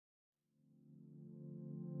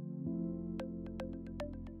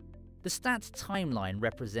The stats timeline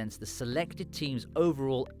represents the selected team's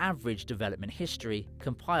overall average development history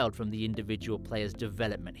compiled from the individual player's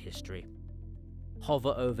development history.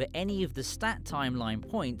 Hover over any of the stat timeline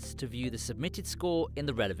points to view the submitted score in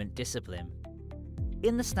the relevant discipline.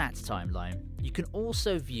 In the stats timeline, you can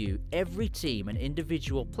also view every team and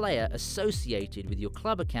individual player associated with your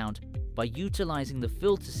club account by utilising the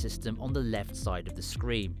filter system on the left side of the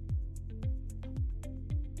screen.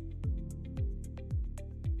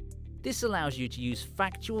 This allows you to use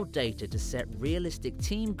factual data to set realistic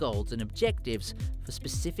team goals and objectives for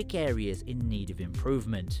specific areas in need of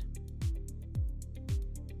improvement.